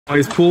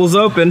Always pools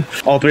open.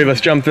 All three of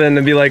us jump in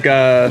and be like,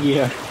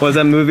 yeah. What was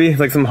that movie?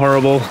 Like some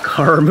horrible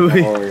horror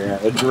movie? Oh yeah,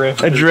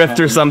 Adrift.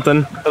 Adrift or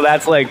something. So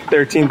that's like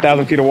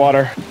 13,000 feet of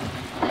water.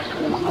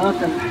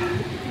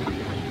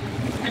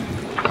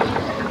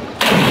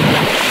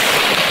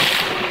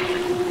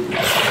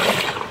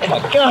 Oh my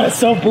god, it's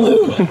so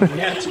blue!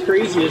 Yeah, it's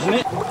crazy, isn't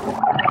it?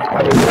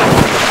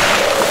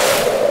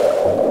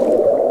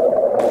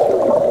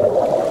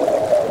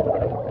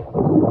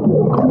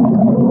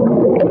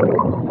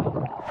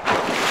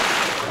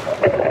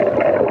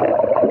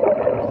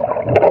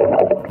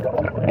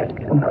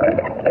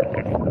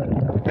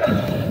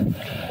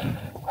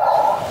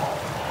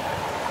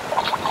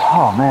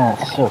 Oh man,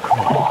 it's so cool.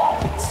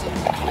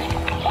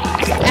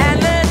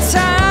 And the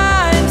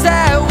times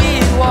that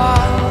we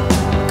walk,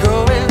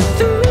 going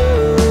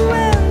through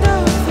and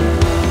through.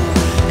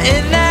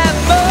 In that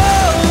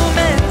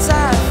moment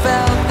I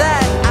felt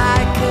that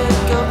I could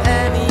go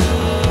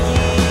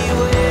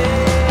anywhere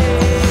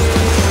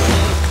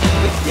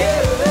with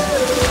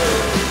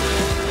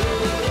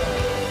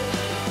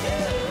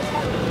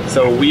you.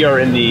 So we are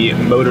in the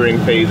motoring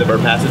phase of our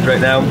passage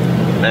right now.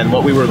 And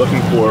what we were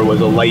looking for was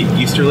a light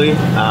easterly.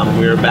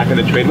 We were back in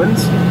the trade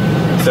winds,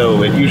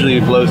 so it usually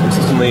blows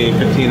consistently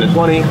 15 to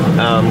 20,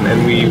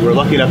 and we were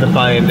lucky enough to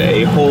find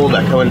a hole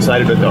that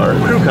coincided with our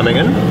crew coming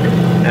in,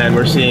 and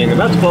we're seeing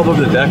about 12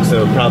 over the deck,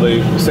 so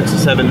probably 6 to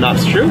 7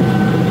 knots true.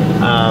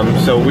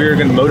 So we're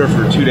going to motor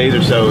for 2 days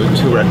or so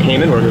to we're at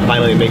Cayman. We're going to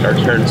finally make our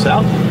turn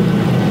south,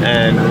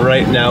 and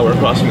right now we're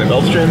crossing the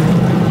Gulf Stream.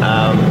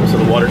 So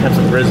the water temps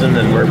have risen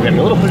and we're getting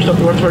a little pushed up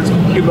north towards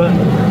Cuba.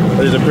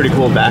 There's a pretty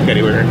cool back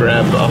eddy we're going to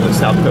grab off the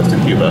south coast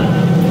of Cuba.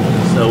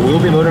 So we'll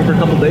be motoring for a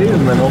couple days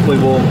and then hopefully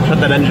we'll shut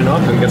that engine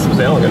off and get some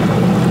sail again.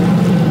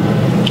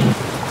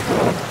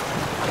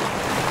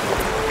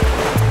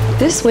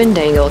 This wind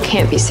angle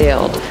can't be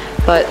sailed,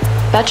 but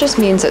that just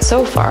means that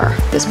so far,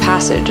 this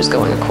passage is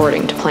going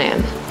according to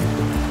plan.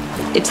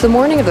 It's the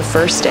morning of the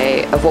first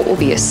day of what will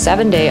be a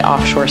 7-day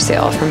offshore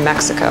sail from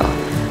Mexico,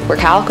 where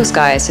Calico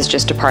Skies has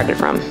just departed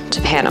from,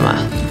 to Panama.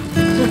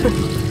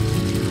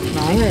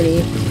 Bye,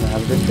 honey.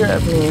 Have a good trip.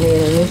 I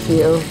miss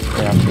you.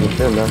 Yeah, see you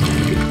soon, though.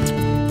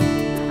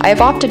 I have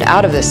opted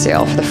out of this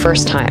sail for the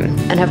first time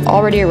and have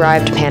already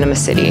arrived at Panama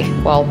City,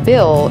 while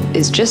Bill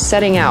is just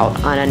setting out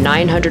on a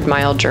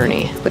 900-mile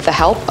journey with the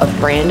help of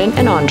Brandon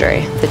and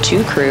Andre, the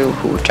 2 crew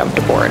who jumped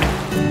aboard.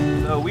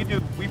 So we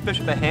fish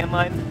with a hand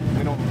line.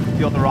 We don't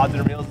feel the rods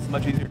and reels. It's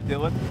much easier to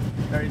deal with.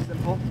 Very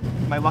simple.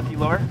 My lucky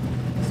lure,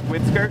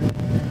 squid skirt,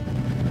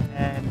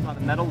 and on a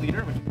metal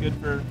leader, which is good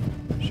for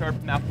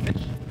sharp mouth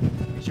fish.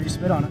 Make sure you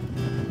spit on it.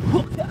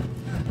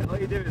 And all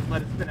you do is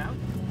let it spin out.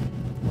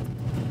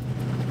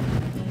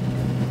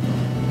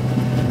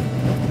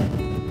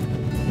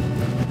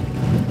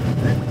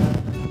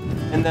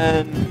 And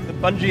then the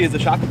bungee is a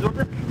shock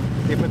absorber.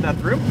 You put that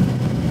through.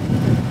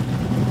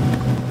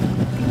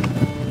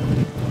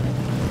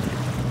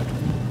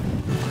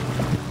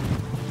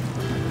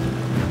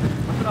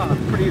 Flip it on,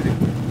 it's pretty easy.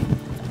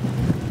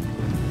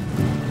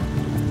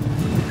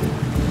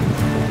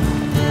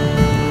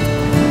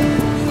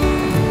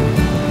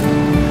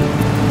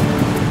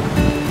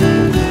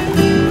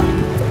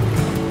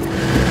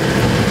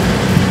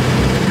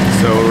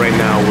 So right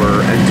now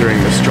we're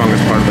entering the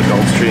strongest part of the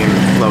Gulf Stream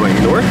flowing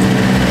north.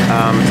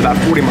 It's about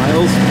 40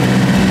 miles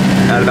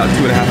at about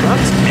 2.5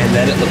 knots. And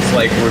then it looks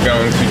like we're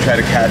going to try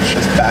to catch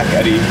this back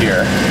eddy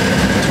here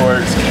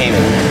towards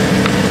Cayman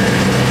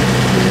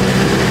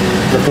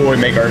before we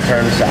make our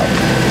turn south.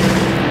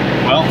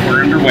 Well,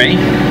 we're underway.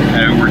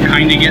 We're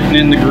kind of getting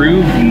in the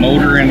groove,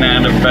 motoring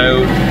at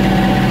about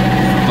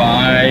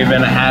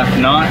 5.5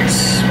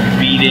 knots,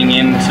 speeding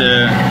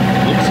into,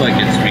 looks like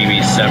it's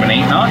maybe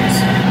 7-8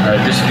 knots.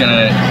 Just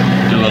gonna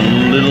do a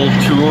little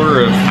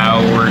tour of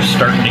how we're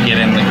starting to get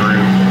in the groove.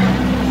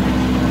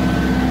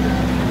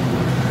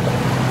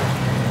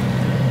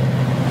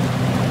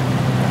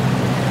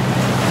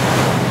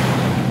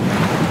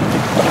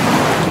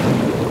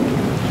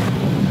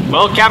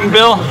 Well, Captain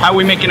Bill, how are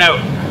we making out?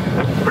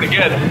 Pretty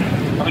good.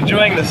 I'm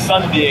enjoying the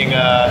sun being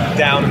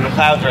down in the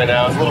clouds right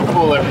now. It's a little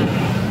cooler.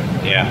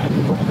 Yeah.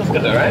 Feels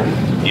good though, right?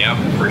 Yeah,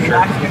 for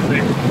sure.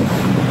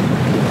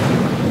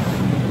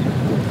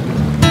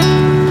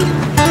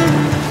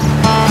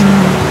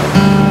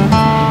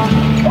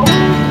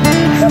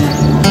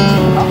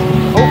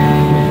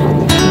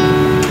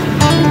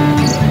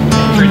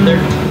 Right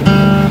there.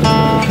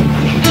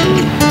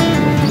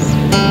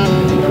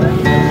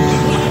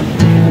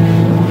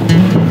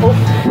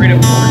 Right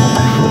up forward.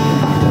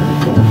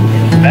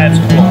 That's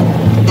cool.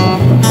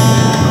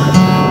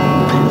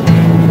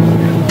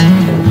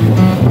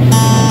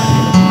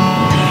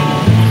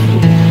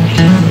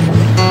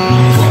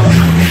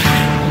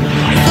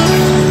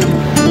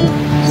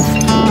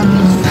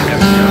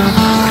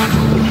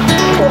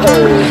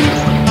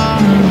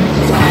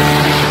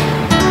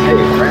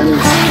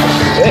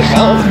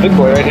 Oh, that's a big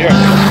boy right here.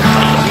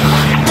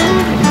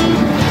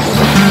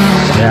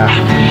 Yeah.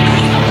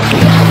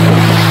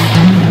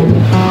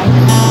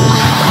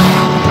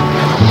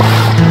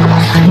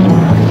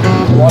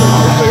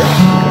 Water's clear.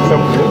 So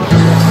clear.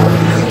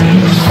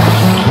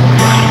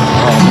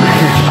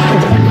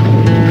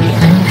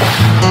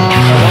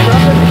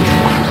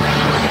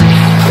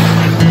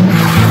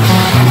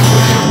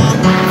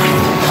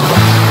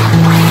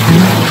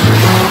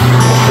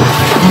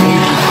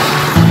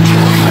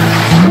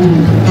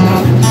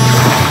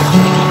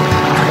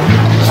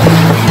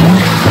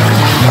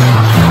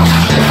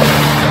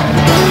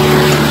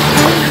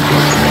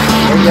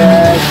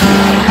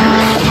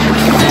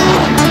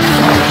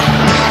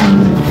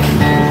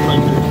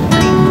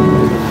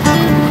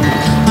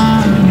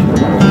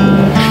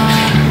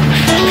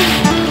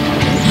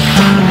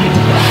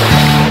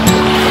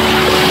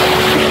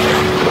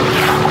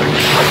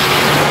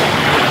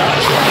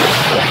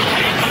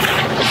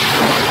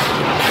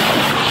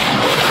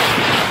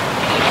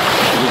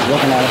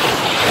 looking at it.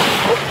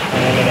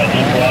 And in that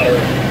deep water,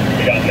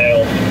 we got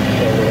nailed.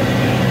 So we're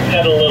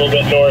headed a little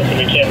bit north, and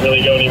we can't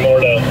really go any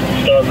more to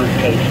starboard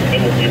because it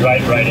will be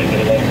right into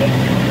the lake.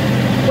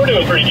 We're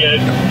doing pretty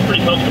good,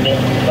 pretty comfortable.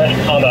 Nice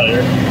and calm out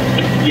here.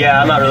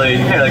 Yeah, I'm not really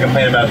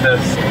complaining about this.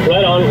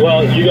 Right on.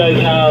 Well, you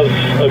guys have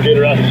a good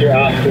rest of your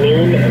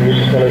afternoon, and we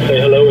just want to say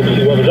hello and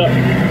see what was up.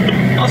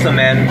 Awesome,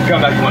 man.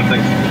 Going back to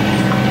 106.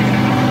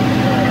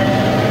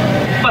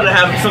 Fun to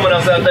have someone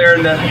else out there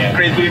in the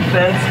crazy big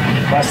fence.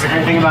 That's the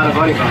great thing about a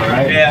buddy boat,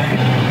 right? Yeah.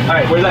 All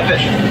right, where's that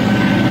fish?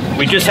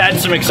 We just had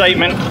some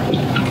excitement.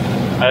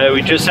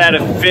 We just had a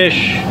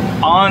fish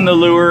on the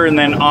lure and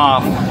then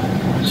off.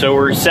 So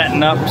we're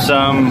setting up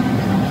some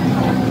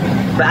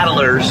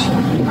Rattlers.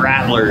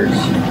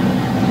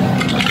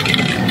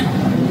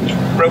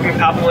 Broken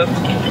top lip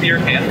beer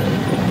can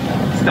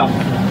stuff.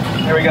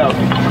 Here we go.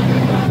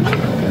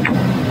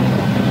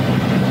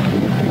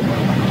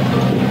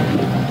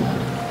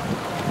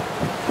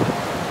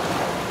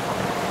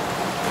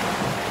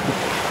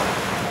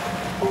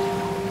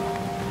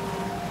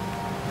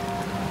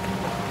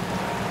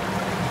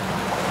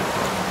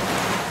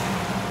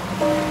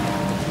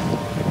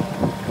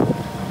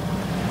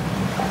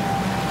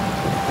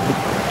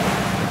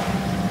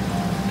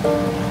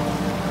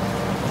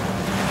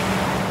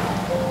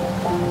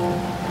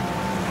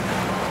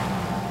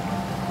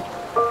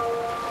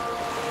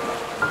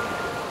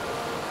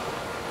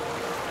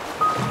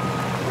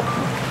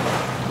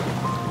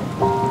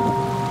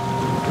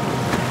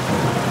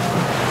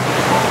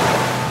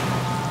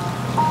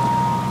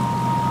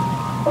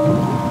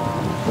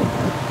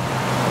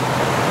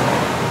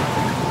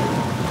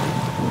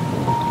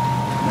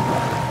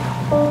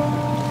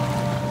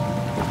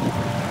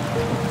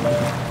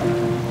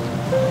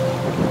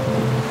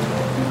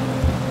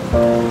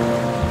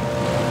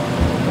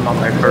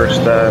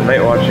 First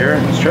night watch here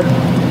on this trip.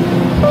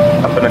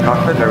 Up in the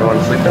cockpit,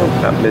 everyone's sleeping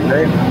about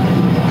midnight.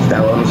 Just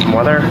downloading some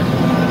weather,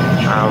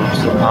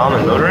 still calm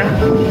and motoring.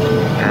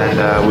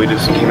 And we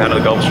just came out of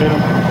the Gulf Stream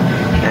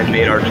and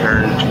made our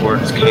turn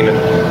towards Cayman.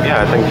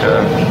 Yeah, I think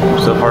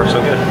so far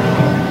so good.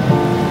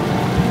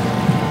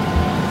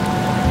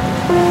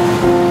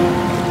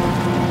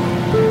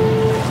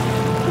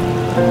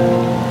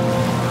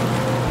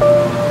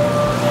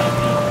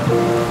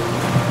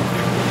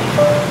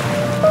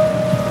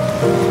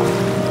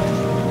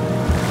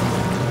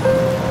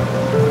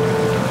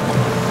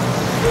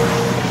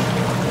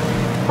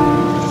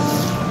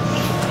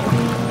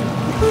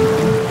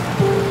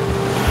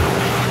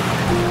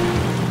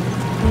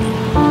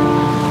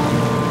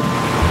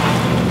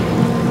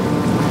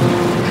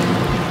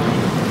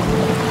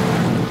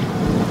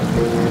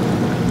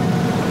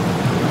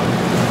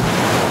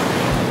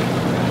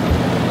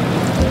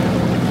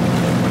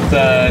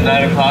 It's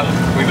 9 o'clock.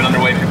 We've been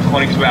underway for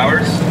 22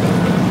 hours,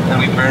 and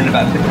we've burned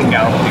about 15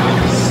 gallons of fuel.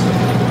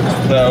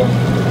 So,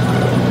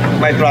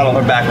 might throttle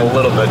her back a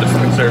little bit just to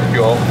conserve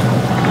fuel.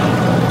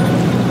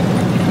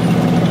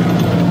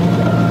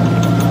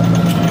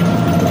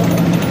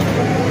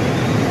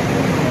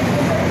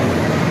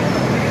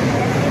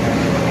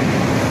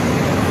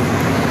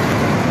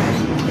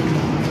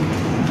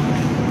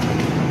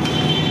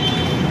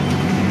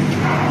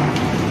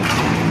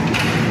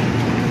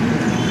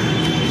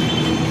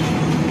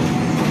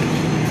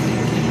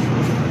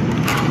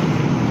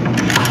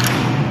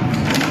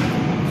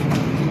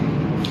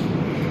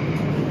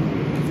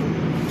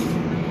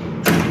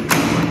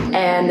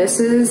 And this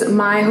is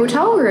my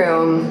hotel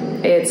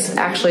room. It's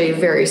actually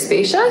very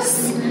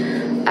spacious,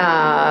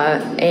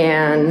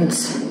 and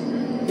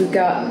we've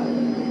got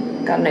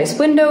a nice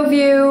window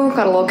view,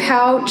 got a little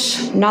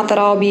couch. Not that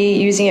I'll be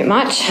using it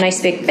much.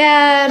 Nice big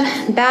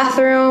bed,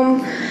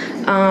 bathroom.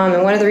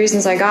 And one of the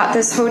reasons I got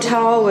this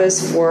hotel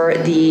was for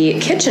the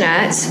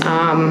kitchenette.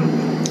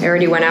 I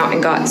already went out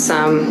and got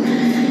some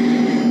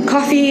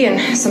coffee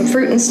and some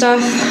fruit and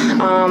stuff.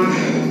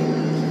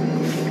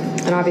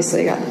 And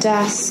obviously I got the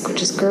desk,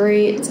 which is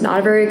great. It's not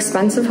a very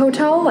expensive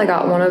hotel. I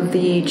got one of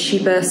the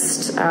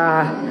cheapest,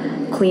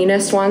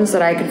 cleanest ones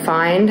that I could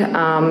find,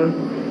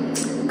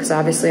 because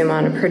obviously I'm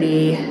on a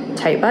pretty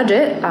tight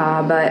budget.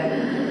 But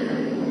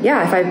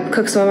yeah, if I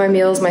cook some of my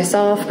meals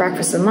myself,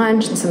 breakfast and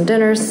lunch and some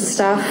dinners and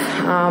stuff,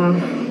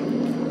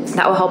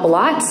 that will help a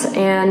lot.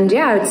 And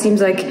yeah, it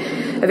seems like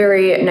a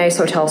very nice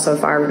hotel so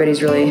far.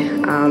 Everybody's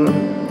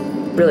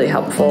really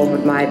helpful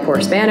with my poor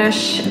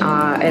Spanish.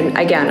 And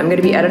again, I'm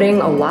gonna be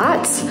editing a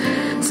lot,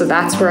 so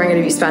that's where I'm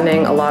gonna be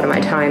spending a lot of my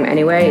time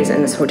anyway, is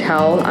in this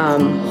hotel.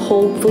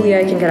 Hopefully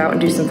I can get out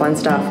and do some fun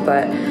stuff,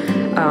 but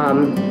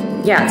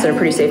yeah, it's in a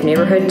pretty safe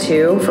neighborhood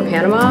too for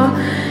Panama.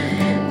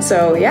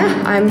 So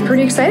yeah, I'm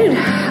pretty excited.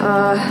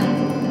 I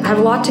have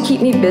a lot to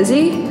keep me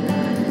busy,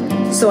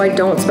 so I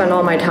don't spend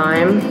all my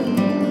time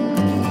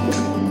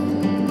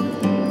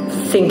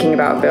thinking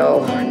about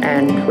Bill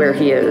and where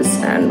he is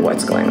and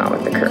what's going on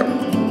with the crew.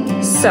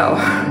 So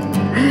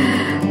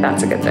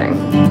that's a good thing.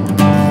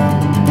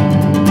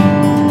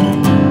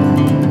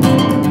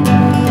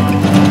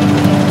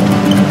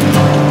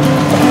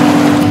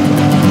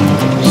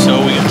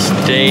 So it's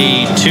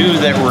day 2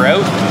 that we're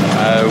out.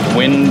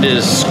 Wind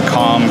is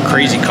calm,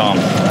 crazy calm.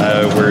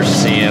 We're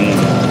seeing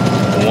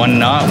 1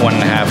 knot,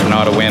 1.5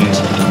 knot of wind.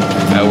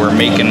 We're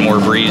making more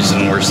breeze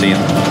than we're seeing.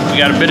 We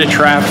got a bit of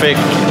traffic.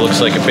 Looks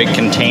like a big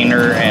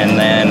container, and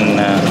then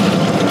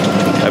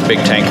a big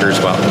tanker as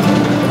well.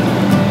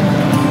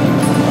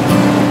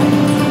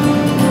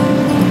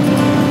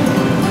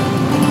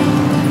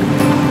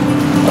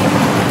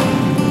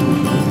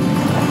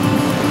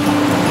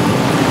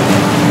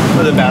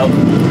 It was about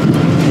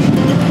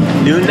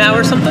noon now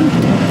or something?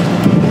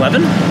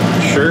 11?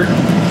 Sure.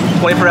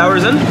 24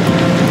 hours in?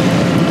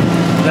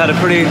 We've had a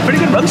pretty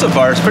good run so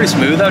far. It's pretty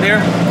smooth out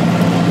here.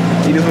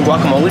 You do some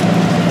guacamole?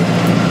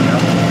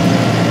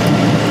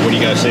 What do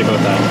you guys say about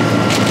that?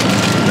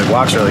 The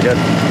guac's really good.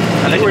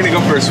 I think we're gonna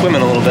go for a swim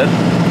in a little bit.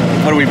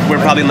 What are we? We're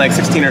probably in like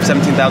 16 or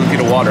 17,000 feet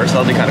of water, so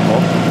that'll be kind of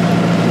cool.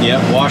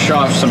 Yeah, wash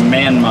off some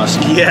man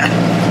musk. Yeah,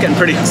 it's getting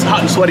pretty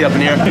hot and sweaty up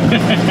in here.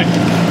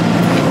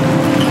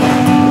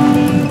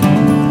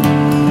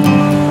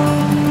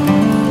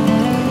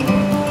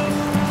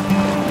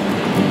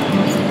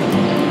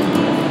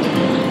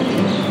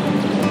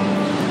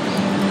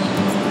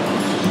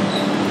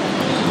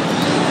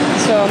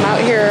 So I'm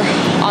out here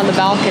on the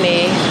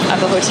balcony of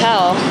the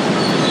hotel,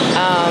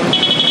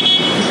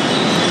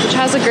 which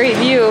has a great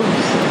view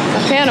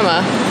of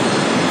Panama.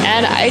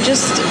 And I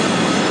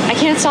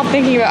can't stop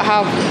thinking about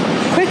how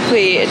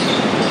quickly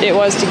it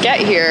was to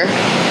get here.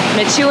 In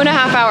a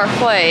 2.5-hour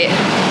flight,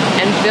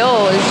 and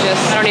Bill is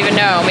just, I don't even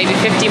know, maybe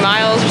 50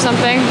 miles or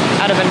something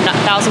out of a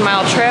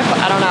 1,000-mile trip.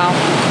 I don't know.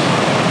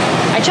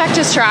 I checked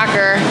his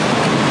tracker.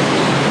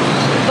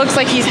 Looks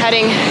like he's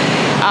heading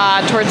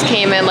towards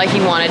Cayman like he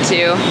wanted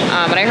to,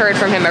 but I heard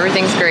from him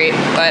everything's great.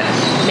 But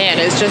man,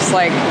 it's just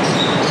like,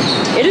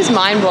 it is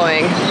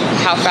mind-blowing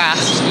how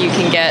fast you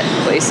can get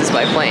places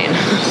by plane.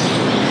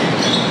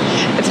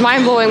 It's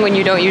mind-blowing when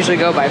you don't usually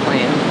go by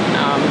plane.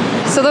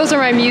 So those are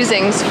my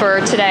musings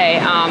for today.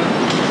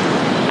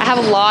 I have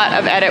a lot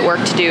of edit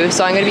work to do,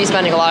 so I'm going to be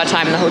spending a lot of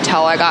time in the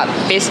hotel. I got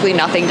basically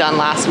nothing done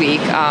last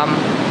week.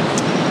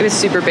 It was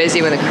super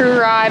busy when the crew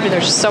arrived, and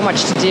there's just so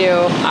much to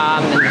do.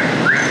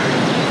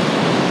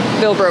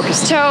 Bill broke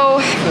his toe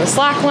from the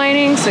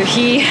slacklining, so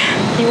he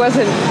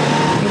wasn't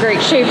in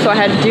great shape, so I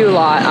had to do a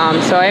lot.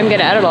 So I am going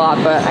to edit a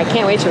lot, but I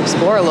can't wait to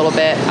explore a little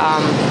bit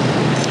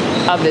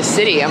of this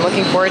city. I'm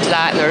looking forward to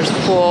that, and there's a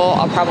pool.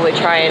 I'll probably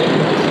try and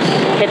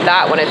hit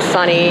that when it's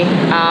sunny.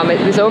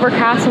 It was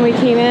overcast when we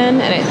came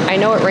in, and I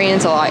know it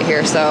rains a lot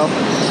here, so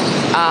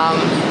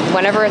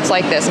whenever it's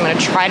like this, I'm going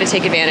to try to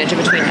take advantage of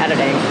between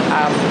editing.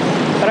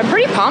 But I'm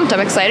pretty pumped.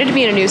 I'm excited to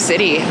be in a new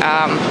city.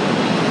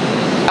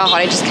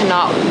 I just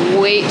cannot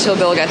wait till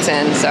Bill gets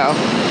in. So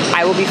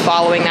I will be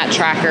following that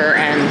tracker,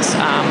 and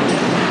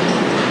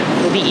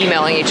we'll be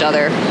emailing each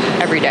other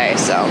every day.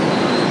 So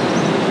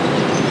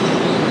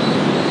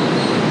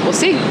we'll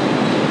see.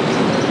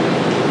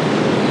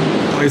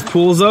 His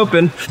pool's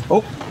open.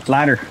 Oh,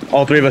 Ladder.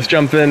 all three of us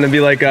jump in and be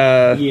like,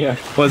 Yeah.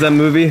 what was that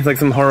movie? It's like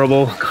some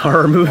horrible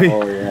horror movie.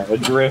 Oh yeah,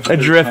 Adrift.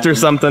 Adrift or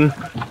something.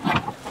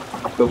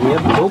 But we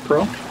have the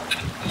GoPro.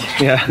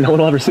 Yeah, no one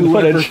will ever see the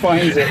Whoever footage.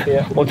 finds it,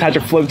 yeah. We'll attach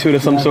a float to it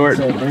of some sort.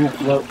 So bring a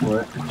float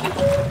for it.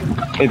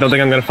 You don't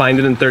think I'm gonna find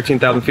it in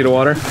 13,000 feet of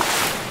water?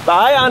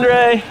 Bye,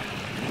 Andre.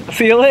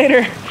 See you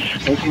later.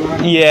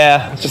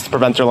 Yeah, it's just a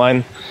preventer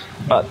line,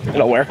 but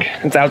it'll work.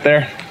 It's out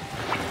there.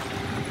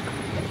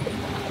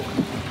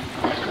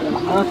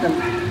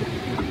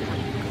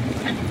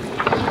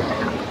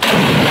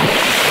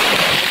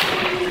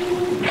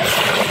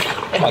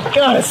 Oh my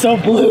god, it's so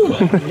blue.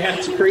 Yeah,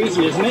 it's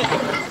crazy, isn't it?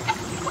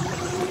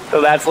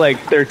 So that's like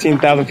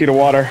 13,000 feet of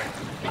water.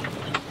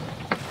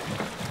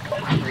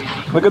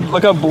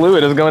 Look how blue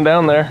it is going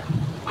down there.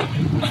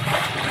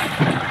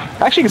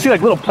 Actually, you can see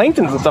like little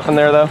planktons and stuff in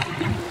there, though.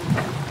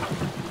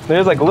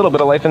 There's like a little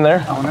bit of life in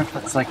there. I wonder if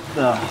that's like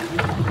the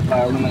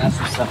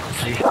bioluminescent stuff.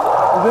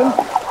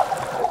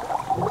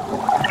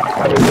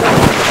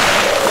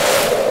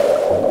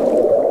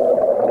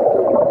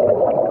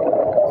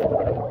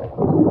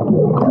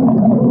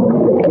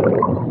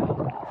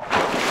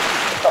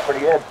 That's pretty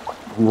good.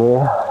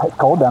 Yeah, it's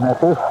cold down there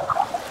too.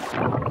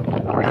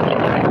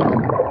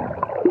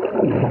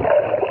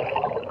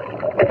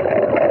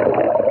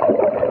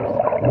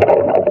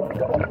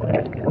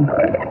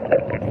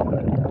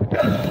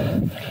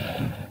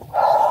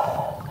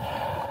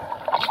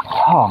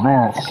 Oh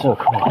man, it's so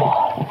cool.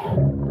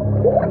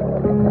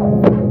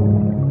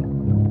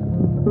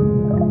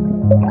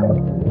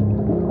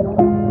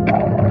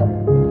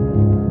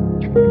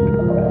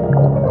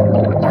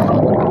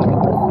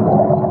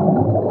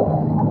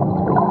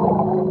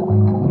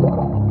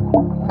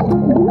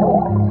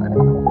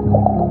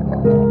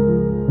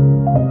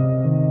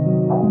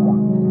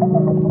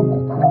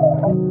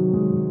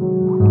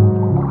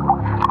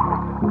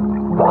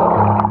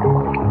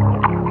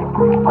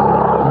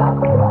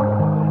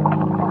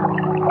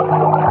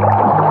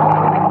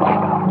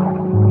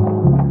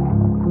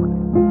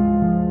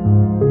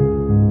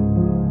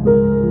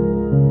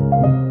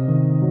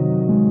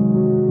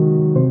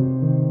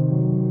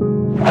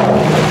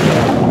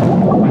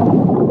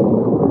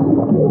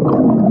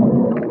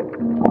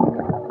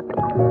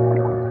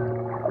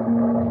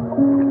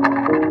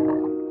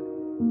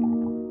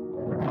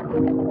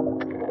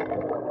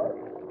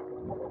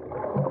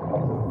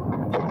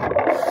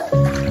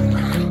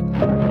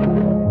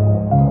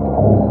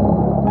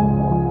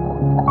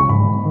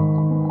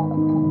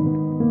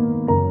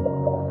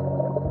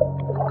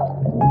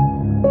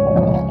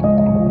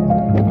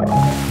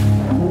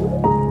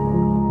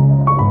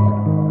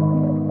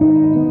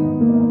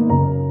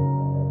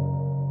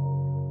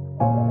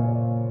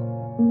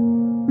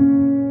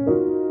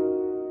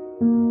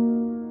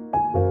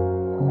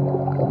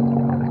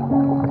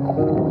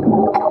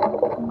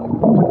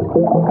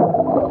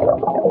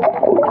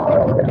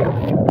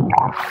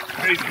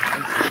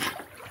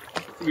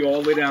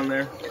 down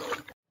there.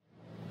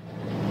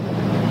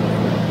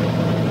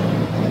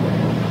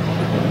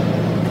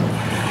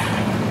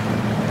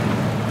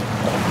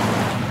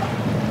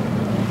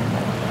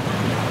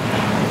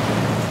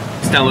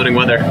 It's downloading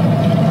weather,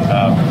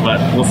 but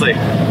we'll see.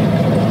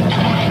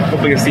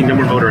 Hoping to see no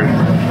more motoring.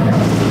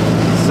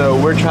 So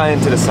we're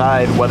trying to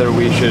decide whether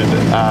we should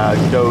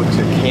go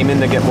to Cayman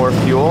to get more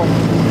fuel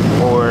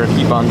or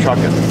keep on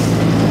trucking.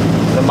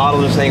 The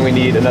models are saying we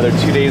need another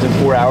 2 days and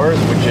 4 hours,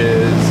 which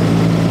is,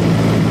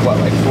 what,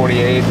 like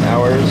 48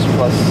 hours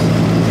plus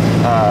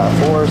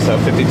 4, so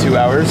 52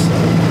 hours.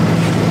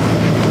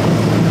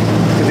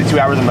 52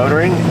 hours of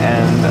motoring,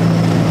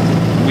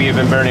 and we have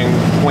been burning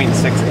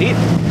 0.68.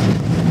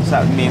 So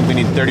that means we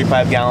need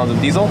 35 gallons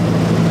of diesel,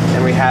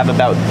 and we have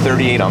about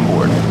 38 on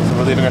board. So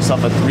we're leaving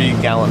ourselves a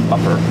 3-gallon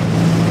buffer.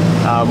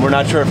 We're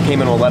not sure if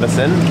Cayman will let us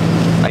in.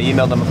 I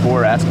emailed them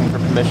before asking for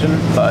permission,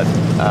 but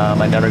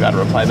I never got a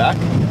reply back.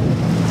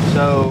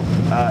 So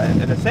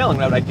in a sailing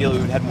route, ideally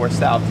we would head more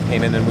south to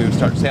Cayman and we would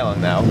start sailing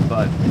now,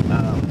 but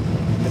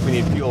if we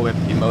need fuel, we have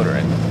to keep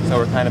motoring. So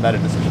we're kind of at a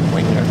decision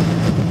point here.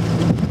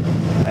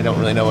 I don't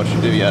really know what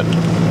to do yet.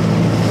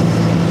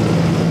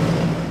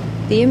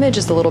 The image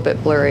is a little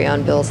bit blurry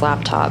on Bill's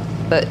laptop,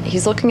 but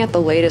he's looking at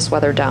the latest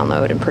weather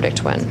download and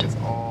predict wind.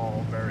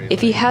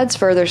 If he heads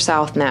further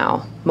south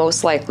now,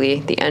 most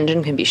likely the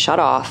engine can be shut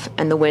off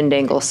and the wind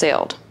angle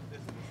sailed.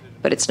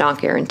 But it's not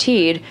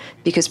guaranteed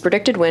because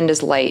predicted wind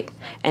is light,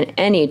 and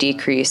any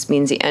decrease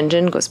means the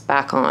engine goes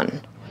back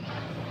on.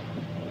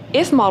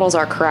 If models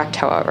are correct,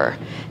 however,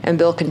 and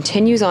Bill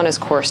continues on his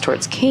course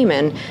towards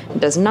Cayman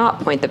and does not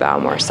point the bow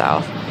more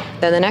south,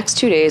 then the next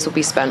 2 days will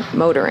be spent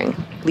motoring,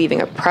 leaving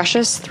a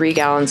precious 3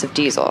 gallons of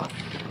diesel,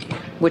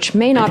 which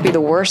may not be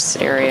the worst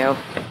scenario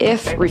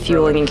if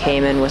refueling in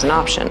Cayman was an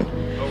option.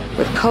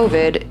 With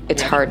COVID,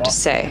 it's hard to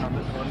say.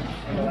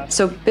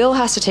 So Bill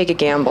has to take a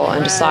gamble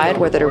and decide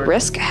whether to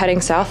risk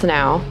heading south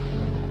now,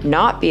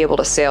 not be able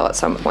to sail at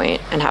some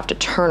point and have to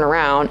turn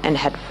around and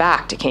head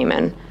back to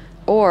Cayman,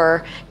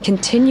 or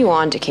continue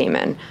on to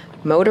Cayman,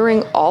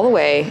 motoring all the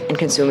way and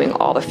consuming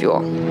all the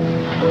fuel.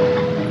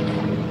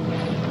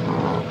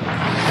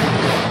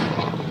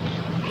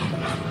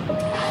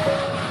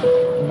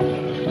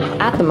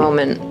 At the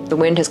moment, the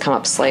wind has come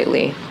up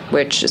slightly,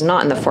 which is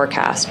not in the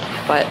forecast,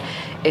 but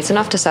it's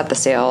enough to set the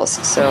sails,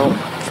 so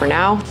for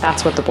now,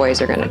 that's what the boys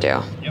are going to do.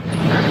 Yep.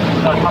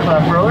 Pop on a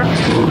roller, a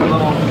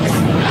little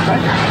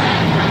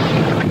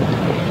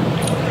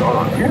going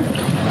on here.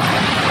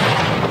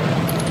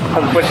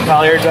 Have to push the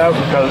halyards out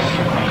because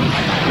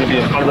it'll be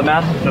in front of the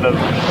mast instead of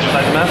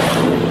inside the mast.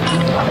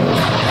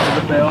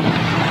 The sail.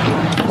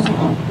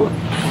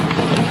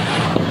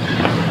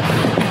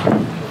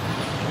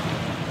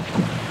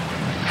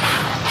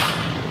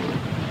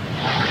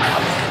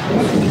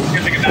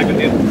 Here, take it back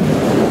with you.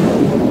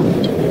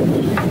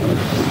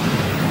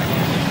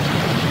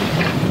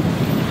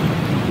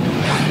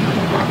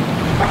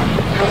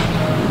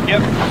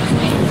 Yep.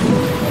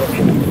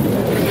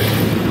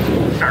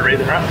 Start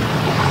raising her up.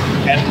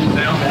 And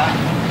sail back.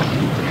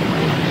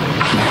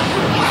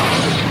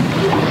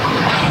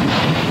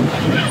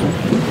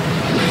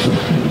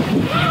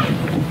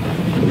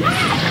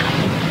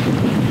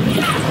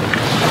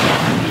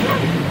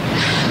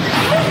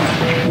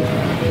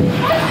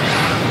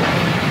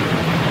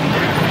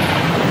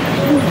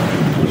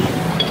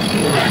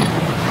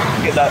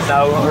 Get that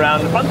now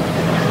around the front.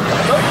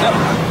 Yep.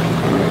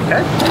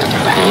 Okay.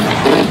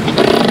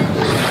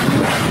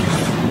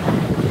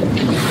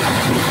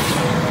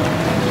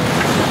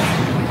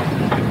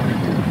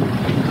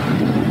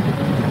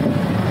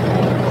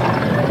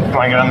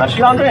 Want to get on that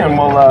sheet, Andre, and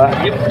we'll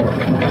yep.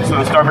 So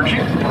the starboard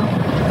sheet.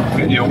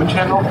 Get the open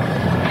channel.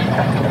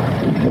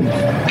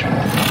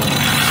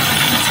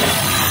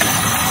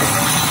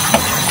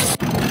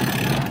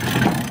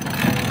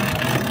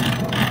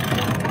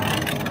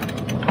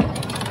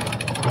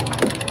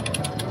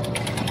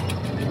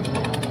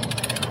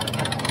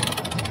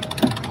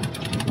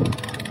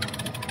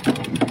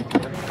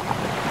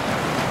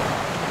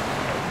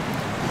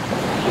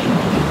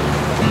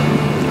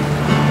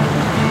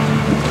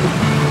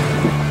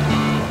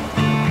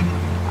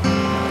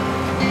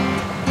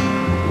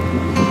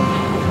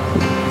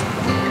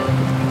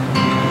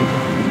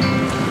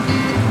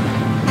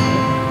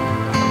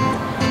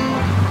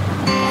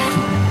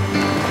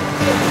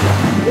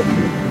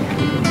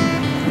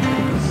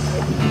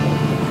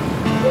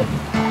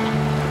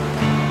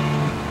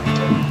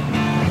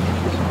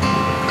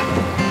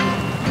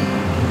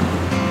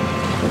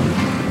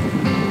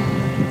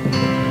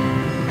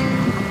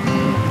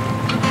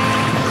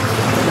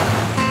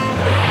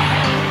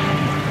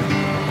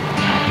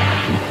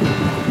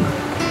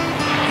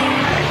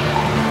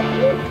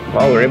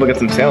 Well, we're able to get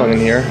some sailing in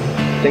here.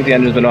 I think the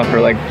engine's been off for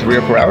like 3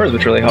 or 4 hours,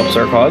 which really helps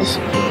our cause.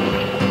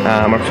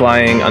 We're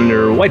flying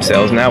under white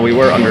sails now. We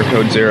were under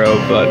code 0,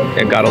 but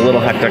it got a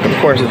little hectic. Of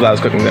course, as I was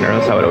cooking dinner,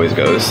 that's how it always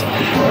goes.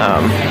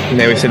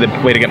 They always say the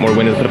way to get more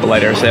wind is to put up a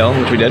light air sail,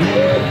 which we did.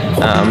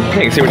 Yeah,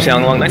 you can see we're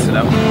sailing along nicely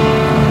though.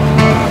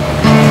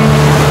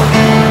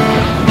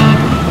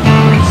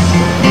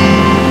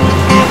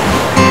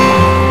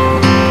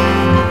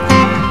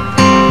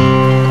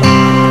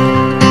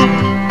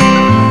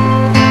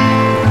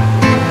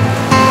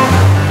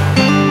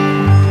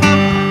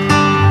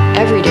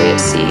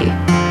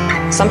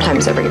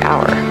 sometimes every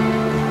hour,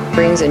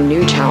 brings a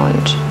new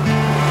challenge.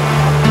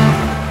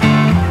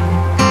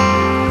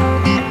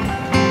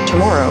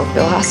 Tomorrow,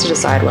 Bill has to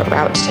decide what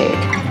route to take,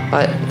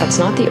 but that's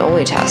not the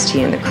only test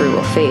he and the crew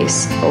will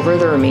face over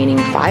the remaining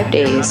 5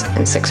 days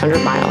and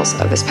 600 miles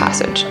of this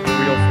passage. Real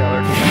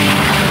sailor.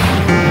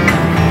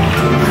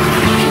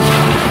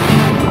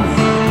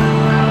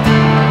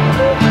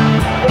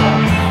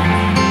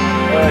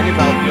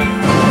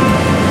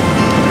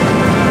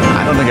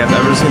 I don't think I've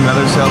ever seen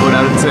another sailboat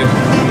out. It's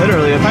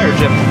literally a pirate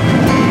ship. I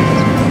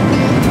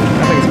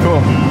think it's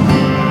cool.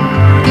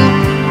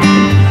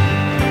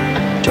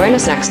 Join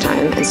us next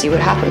time and see what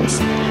happens.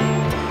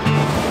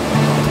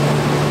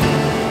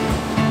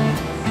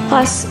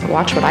 Plus,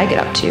 watch what I get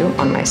up to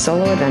on my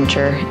solo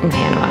adventure in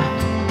Panama.